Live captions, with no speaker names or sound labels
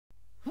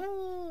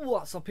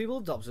What's up, people?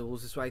 Dobs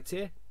is right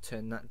here.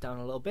 Turn that down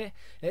a little bit.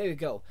 There we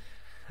go.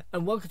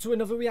 And welcome to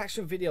another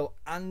reaction video.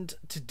 And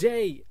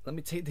today, let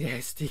me take the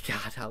SD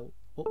card out.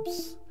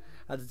 Whoops.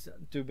 I had to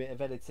do a bit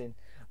of editing.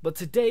 But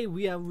today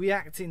we are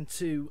reacting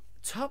to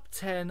top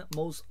 10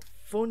 most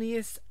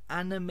funniest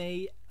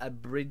anime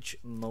abridged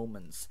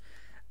moments.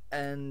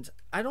 And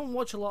I don't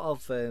watch a lot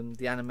of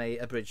the anime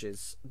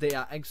abridges. They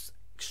are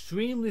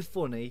extremely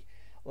funny.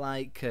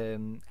 Like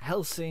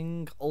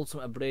Hellsing,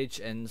 Ultimate Abridged,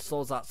 and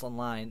Swords Arts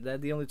Online. They're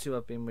the only two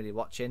I've been really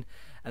watching,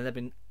 and they've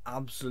been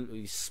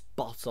absolutely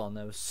spot on.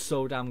 They were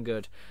so damn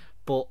good.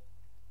 But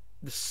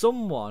there's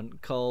someone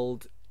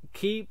called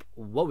Keep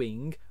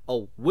Wooing,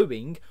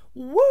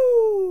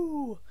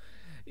 woo!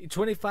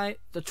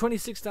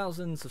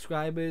 26,000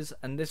 subscribers,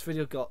 and this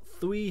video got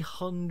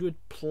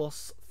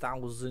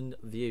 300,000+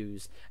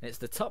 views. And it's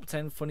the top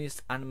 10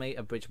 funniest anime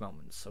abridged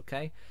moments.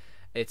 Okay.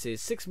 It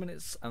is 6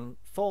 minutes and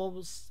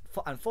 40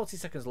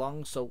 seconds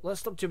long, so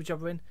let's stop jibber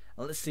jabbering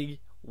and let's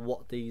see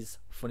what these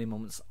funny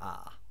moments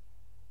are.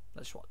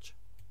 Let's watch.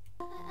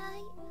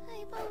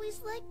 I've always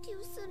liked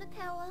you,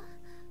 Sunakawa.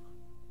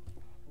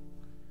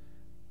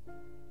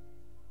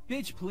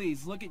 Bitch,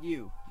 please, look at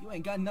you. You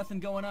ain't got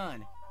nothing going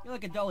on. You're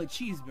like a dollar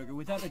cheeseburger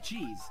without the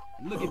cheese.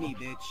 And look at me,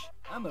 bitch.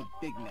 I'm a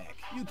Big Mac.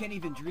 You can't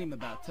even dream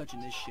about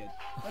touching this shit.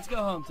 Let's go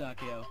home,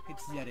 Takeo.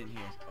 It's dead in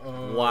here.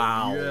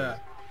 Wow. Yeah,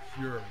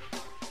 sure.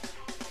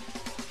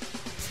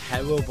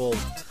 Terrible.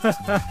 These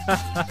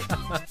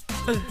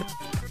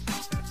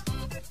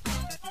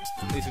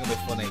are gonna be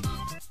funny.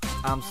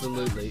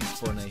 Absolutely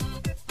funny.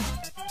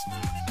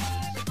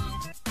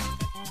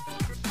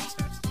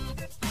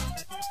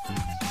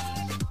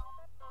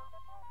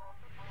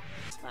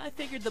 I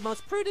figured the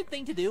most prudent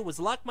thing to do was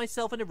lock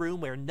myself in a room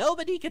where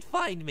nobody could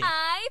find me.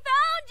 I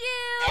found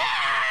you!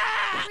 Ah!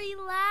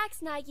 Relax,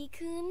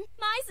 Nagi-kun.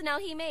 Maizo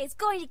Hime is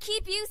going to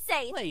keep you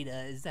safe. Wait,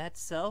 is that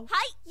so?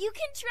 Hi, you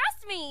can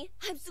trust me.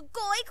 I'm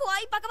sugoi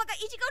kawaii baka baka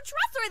ichigo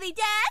trustworthy,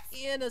 death.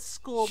 In a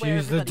school where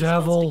She's the everybody's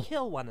supposed devil. to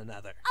kill one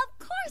another. Of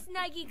course,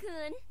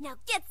 Nagi-kun. Now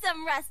get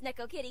some rest,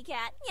 Neko Kitty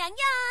Cat. Yan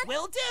yan.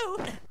 Will do!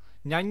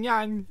 Nyan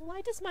nyan.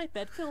 Why does my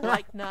bed feel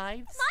like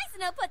knives?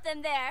 Maizo put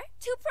them there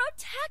to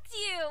protect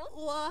you.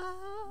 What?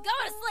 Go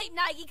to sleep,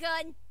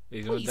 Nagi-kun.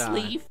 He's gonna Please die.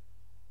 leave.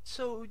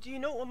 So, do you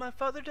know what my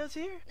father does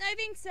here? I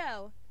think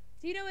so.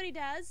 Do you know what he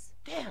does?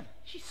 Damn,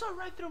 she saw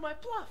right through my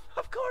bluff.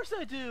 Of course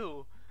I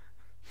do.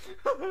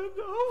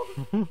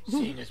 No.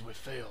 Seeing as we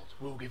failed,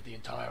 we'll give the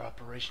entire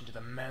operation to the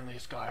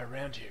manliest guy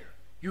around here.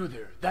 You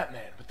there, that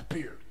man with the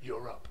beard,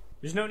 you're up.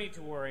 There's no need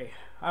to worry.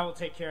 I will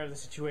take care of the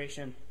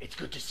situation. It's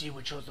good to see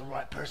we chose the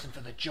right person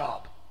for the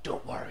job.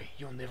 Don't worry,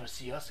 you'll never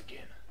see us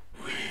again.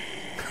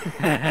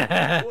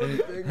 One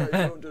thing I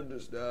don't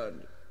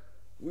understand.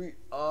 We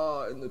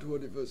are in the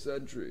 21st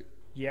century.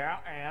 Yeah,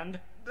 and?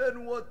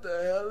 Then what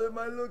the hell am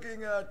I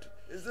looking at?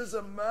 Is this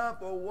a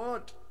map or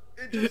what?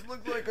 It just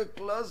looks like a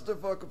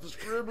clusterfuck of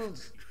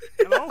scribbles.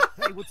 Hello?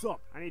 Hey, what's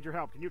up? I need your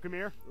help. Can you come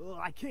here?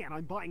 I can't.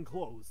 I'm buying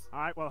clothes. All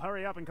right, well,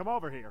 hurry up and come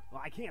over here.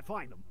 I can't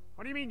find them.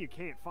 What do you mean you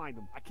can't find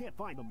them? I can't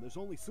find them. There's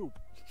only soup.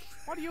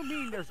 What do you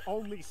mean there's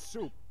only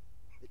soup?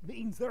 It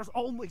means there's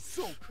only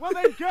soup. Well,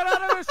 then get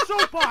out of the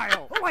soup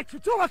aisle! All right, you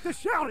don't have to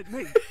shout at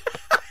me.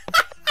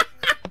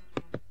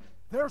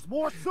 There's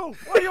more soup.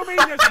 What do you mean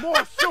there's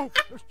more soup?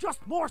 There's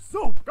just more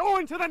soup. Go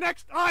into the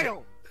next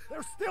aisle.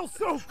 There's still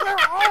soup. Where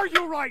are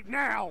you right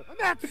now? I'm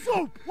at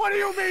soup. What do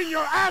you mean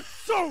you're at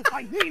soup?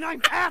 I mean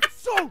I'm at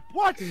soup.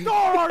 What store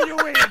are you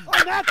in?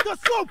 I'm at the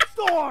soup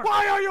store.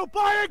 Why are you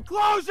buying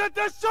clothes at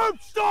the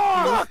soup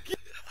store? Look.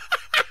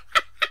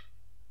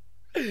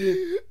 I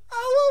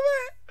love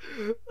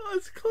it.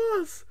 That's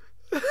close.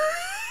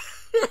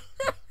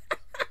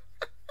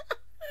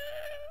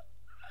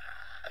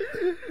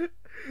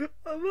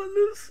 I'm on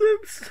the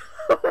soup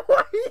store. Why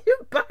are you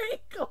buying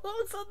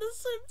clothes on the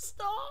soup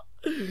store?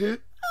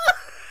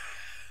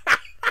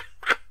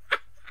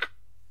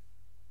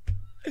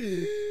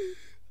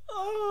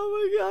 Oh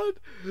my god.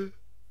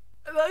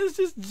 That is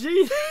just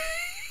genius.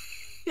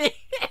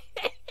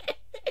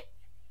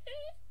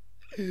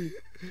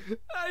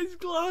 That is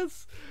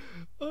class.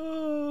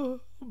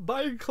 Oh,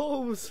 buying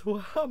clothes.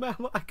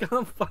 Wow, I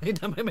can't find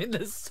them. I'm in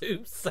the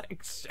soup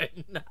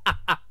section.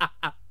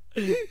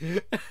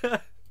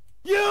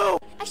 You!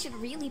 I should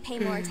really pay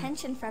more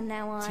attention from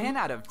now on. 10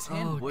 out of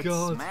 10 Oh, would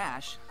God.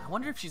 smash. I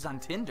wonder if she's on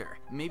Tinder.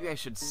 Maybe I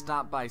should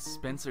stop by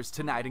Spencer's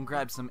tonight and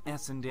grab some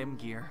S&M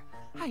gear.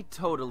 I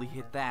totally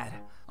hit that.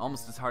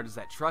 Almost as hard as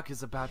that truck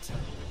is about to...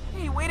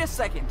 Hey, wait a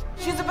second.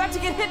 She's about to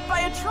get hit by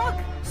a truck!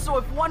 So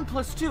if 1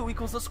 + 2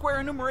 equals the square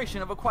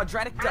enumeration of a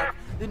quadratic duck,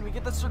 then we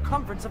get the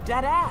circumference of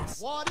that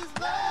ass. What is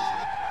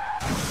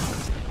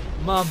that?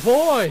 My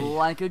boy!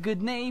 Like a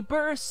good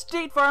neighbor,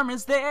 State Farm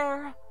is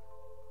there.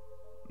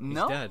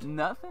 No, dead.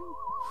 nothing?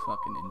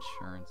 Fucking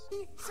insurance.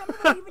 Some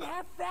don't even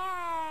have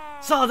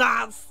that. So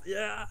that's...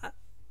 yeah.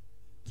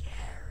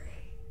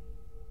 Gary.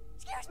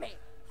 Excuse me.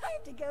 I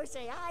have to go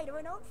say hi to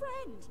an old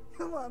friend.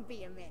 Won't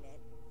be a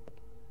minute.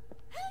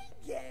 Hey,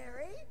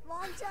 Gary.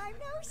 Long time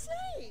no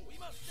see. We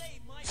must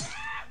save my...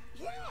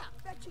 Yeah,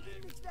 bet you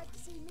didn't expect to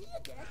see me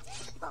again,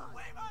 did you, punk?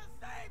 We must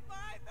save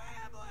my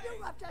family!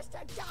 You left us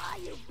to die,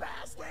 you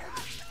bastard!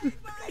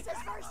 This is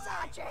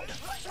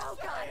Versace!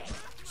 Choke on it!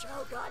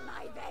 Choke on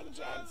my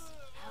vengeance!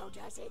 How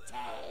does it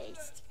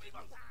taste?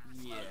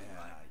 Yeah,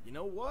 you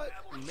know what?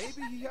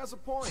 Maybe he has a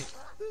point.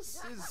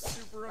 This is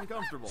super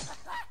uncomfortable.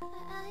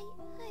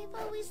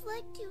 I've always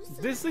liked you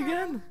so This much.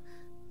 again?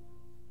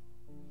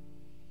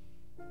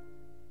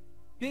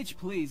 Bitch,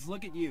 please,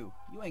 look at you.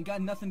 You ain't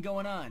got nothing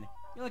going on.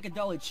 You're like a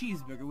 $1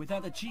 cheeseburger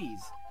without the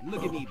cheese. And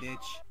look at me,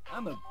 bitch.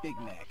 I'm a Big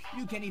Mac.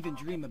 You can't even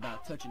dream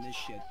about touching this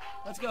shit.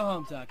 Let's go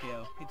home,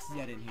 Takeo. It's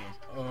dead in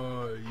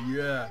here.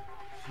 Yeah,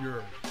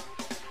 sure.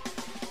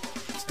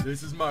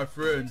 This is my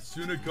friend,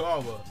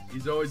 Tsunekawa.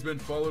 He's always been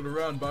followed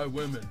around by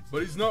women,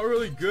 but he's not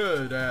really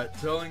good at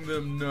telling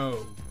them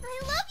no.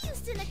 I love you,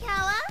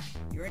 Tsunekawa.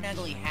 You're an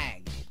ugly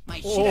hag. My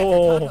shit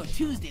Oh. after Taco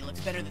Tuesday looks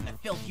better than the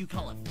filth you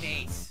call a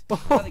face.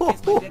 Rather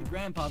kiss my dead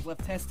grandpa's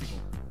left testicle.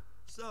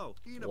 So,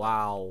 Inaba,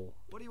 Wow.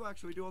 what do you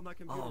actually do on that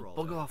computer Oh,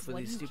 all bugger day? off with What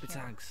these do you stupid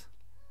care? tags.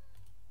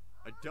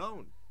 I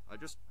don't. I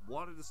just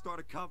wanted to start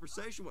a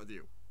conversation with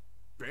you.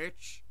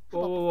 Bitch.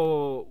 Whoa, whoa, whoa,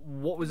 whoa.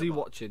 What was he Inaba,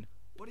 watching?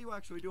 What do you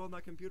actually do on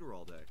that computer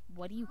all day?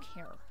 What do you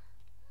care?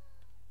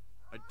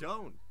 I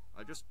don't.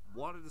 I just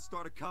wanted to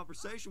start a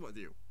conversation with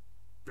you.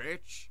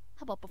 Bitch.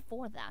 How about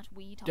before that,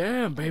 we talked?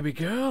 Damn, baby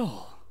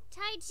girl.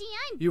 Taichi,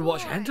 I'm You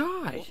watch bored.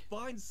 hentai?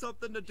 Find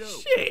something to do.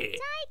 Shit.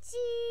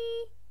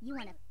 Taichi! You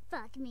wanna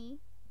fuck me?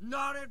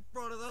 Not in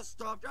front of the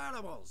stuffed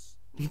animals.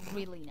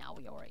 Really now,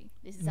 Iori.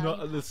 This is how Not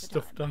you at the pass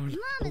stuff time. down.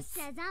 Mama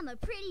says I'm a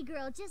pretty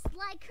girl just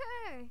like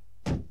her.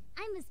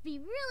 I must be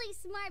really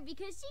smart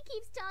because she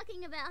keeps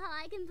talking about how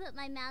I can put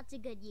my mouth to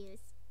good use.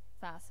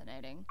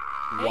 Fascinating.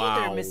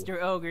 Wow. Hey there,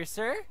 Mr. Ogre,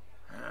 sir.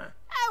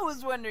 I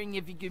was wondering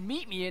if you could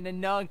meet me in a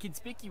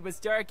non-conspicuous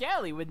dark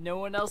alley with no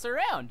one else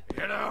around.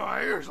 You know,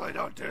 I usually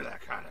don't do that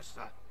kind of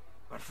stuff.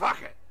 But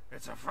fuck it.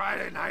 It's a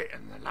Friday night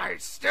and the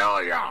night's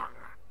still young.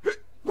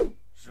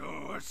 So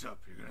what's up?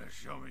 You gonna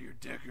show me your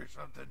dick or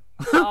something?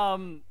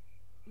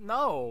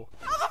 No.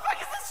 How the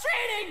fuck is this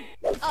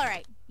training?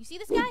 Alright, you see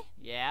this guy?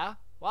 Yeah?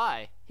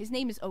 Why? His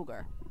name is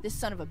Ogre. This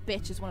son of a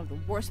bitch is one of the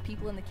worst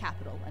people in the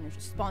capital and is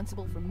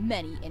responsible for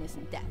many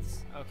innocent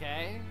deaths.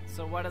 Okay,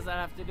 so what does that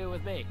have to do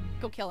with me?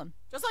 Go kill him.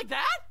 Just like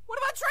that? What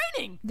about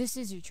training? This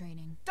is your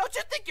training. Don't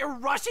you think you're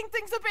rushing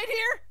things a bit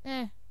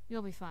here?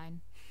 You'll be fine.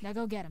 Now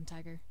go get him,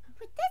 Tiger.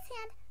 With this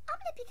hand, I'm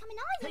gonna become an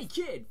artist.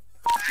 Hey kid,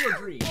 f your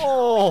dream.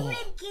 Oh.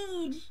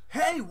 Ribcage.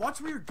 Hey,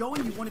 watch where you're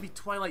going, you wanna be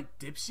Twilight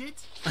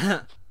dipshit?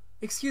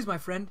 Excuse my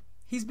friend,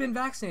 he's been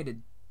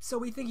vaccinated, so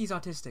we think he's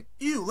autistic.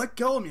 Ew, let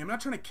go of me, I'm not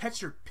trying to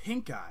catch your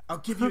pink eye. I'll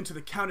give you until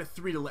the count of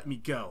 3 to let me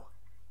go.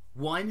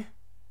 1,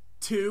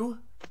 2,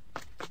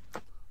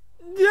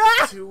 Yeah.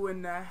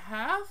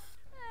 2.5?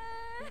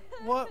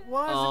 Why is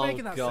Oh, it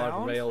making that God,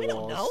 sound? rail I don't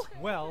walls. know.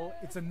 Well,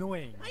 it's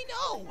annoying. I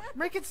know!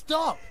 Make it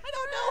stop. I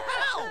don't know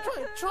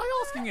how!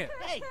 Try asking it.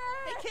 Hey,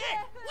 kid!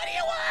 What do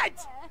you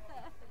want?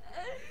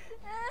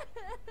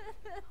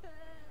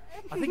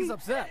 I think he's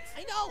upset.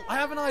 I know! I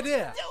have an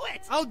idea. Do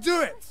it! I'll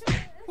do it.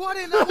 What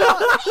in the world? It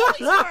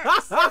always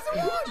works!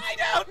 I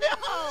don't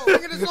know!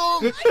 Sing it a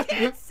song. I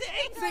can't sing!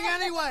 Sing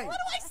anyway. What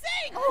do I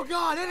sing? Oh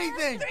God,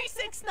 anything.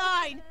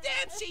 369!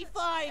 Damn, she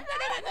fine!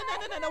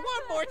 No,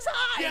 one more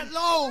time! Get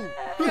low.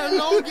 Get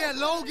low, get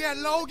low, get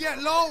low, get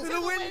low. To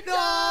the window.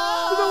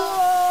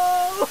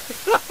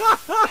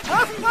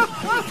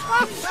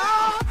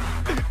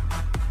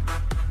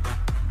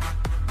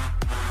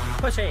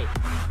 Pushy.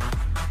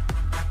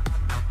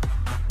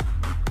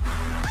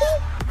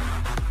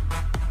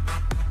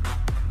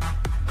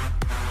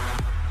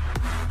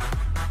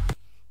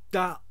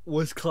 That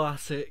was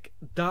classic.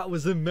 That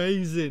was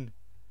amazing.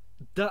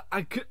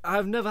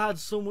 I've never had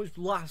so much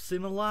laughs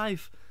in my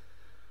life.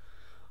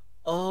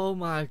 Oh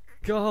my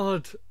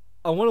God.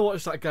 I want to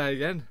watch that guy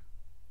again.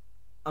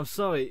 I'm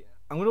sorry.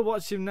 I'm going to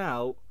watch him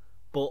now,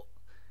 but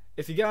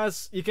if you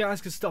guys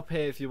can stop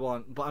here if you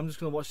want, but I'm just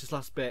going to watch this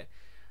last bit.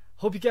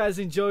 Hope you guys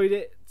enjoyed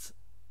it.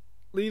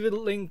 Leave a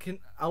link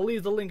I'll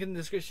leave the link in the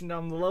description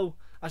down below.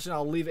 Actually,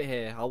 I'll leave it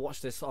here. I'll watch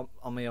this on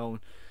my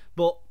own.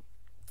 But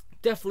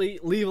definitely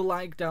leave a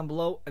like down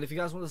below, and if you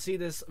guys want to see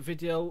this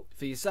video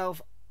for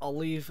yourself, I'll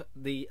leave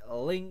the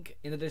link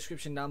in the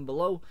description down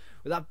below.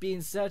 With that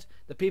being said,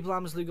 the people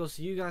I'm Lugo goes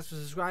to you guys for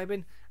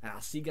subscribing, and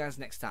I'll see you guys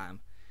next time.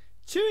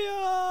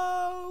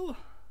 Cheerio!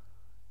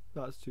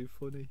 That's too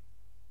funny.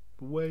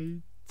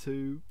 Way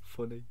too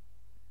funny.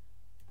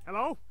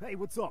 Hello? Hey,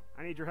 what's up?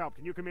 I need your help.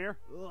 Can you come here?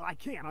 I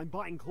can't. I'm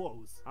buying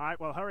clothes. All right,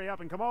 well, hurry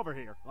up and come over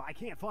here. I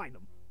can't find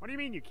them. What do you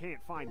mean you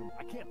can't find them?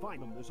 I can't find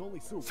them. There's only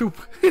soup. Soup.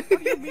 What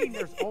do you mean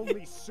there's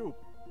only soup?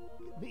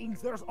 It means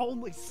there's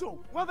only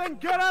soup. Well, then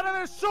get out of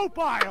the soup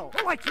aisle.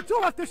 Like, you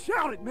don't have to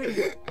shout at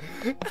me.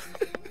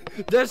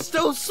 There's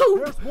still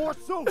soup. There's more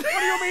soup. What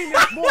do you mean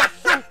there's more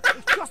soup?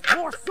 There's just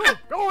more soup.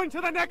 Go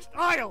into the next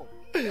aisle.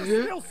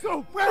 There's still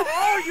soup! Where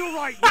are you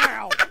right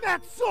now? I'm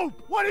at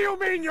soup! What do you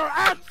mean you're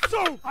at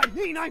soup? I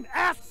mean I'm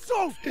at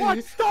soup!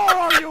 What store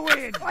are you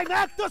in? I'm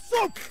at the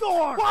soup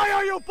store! Why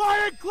are you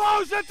buying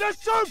clothes at the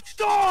soup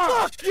store?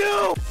 Fuck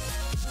you!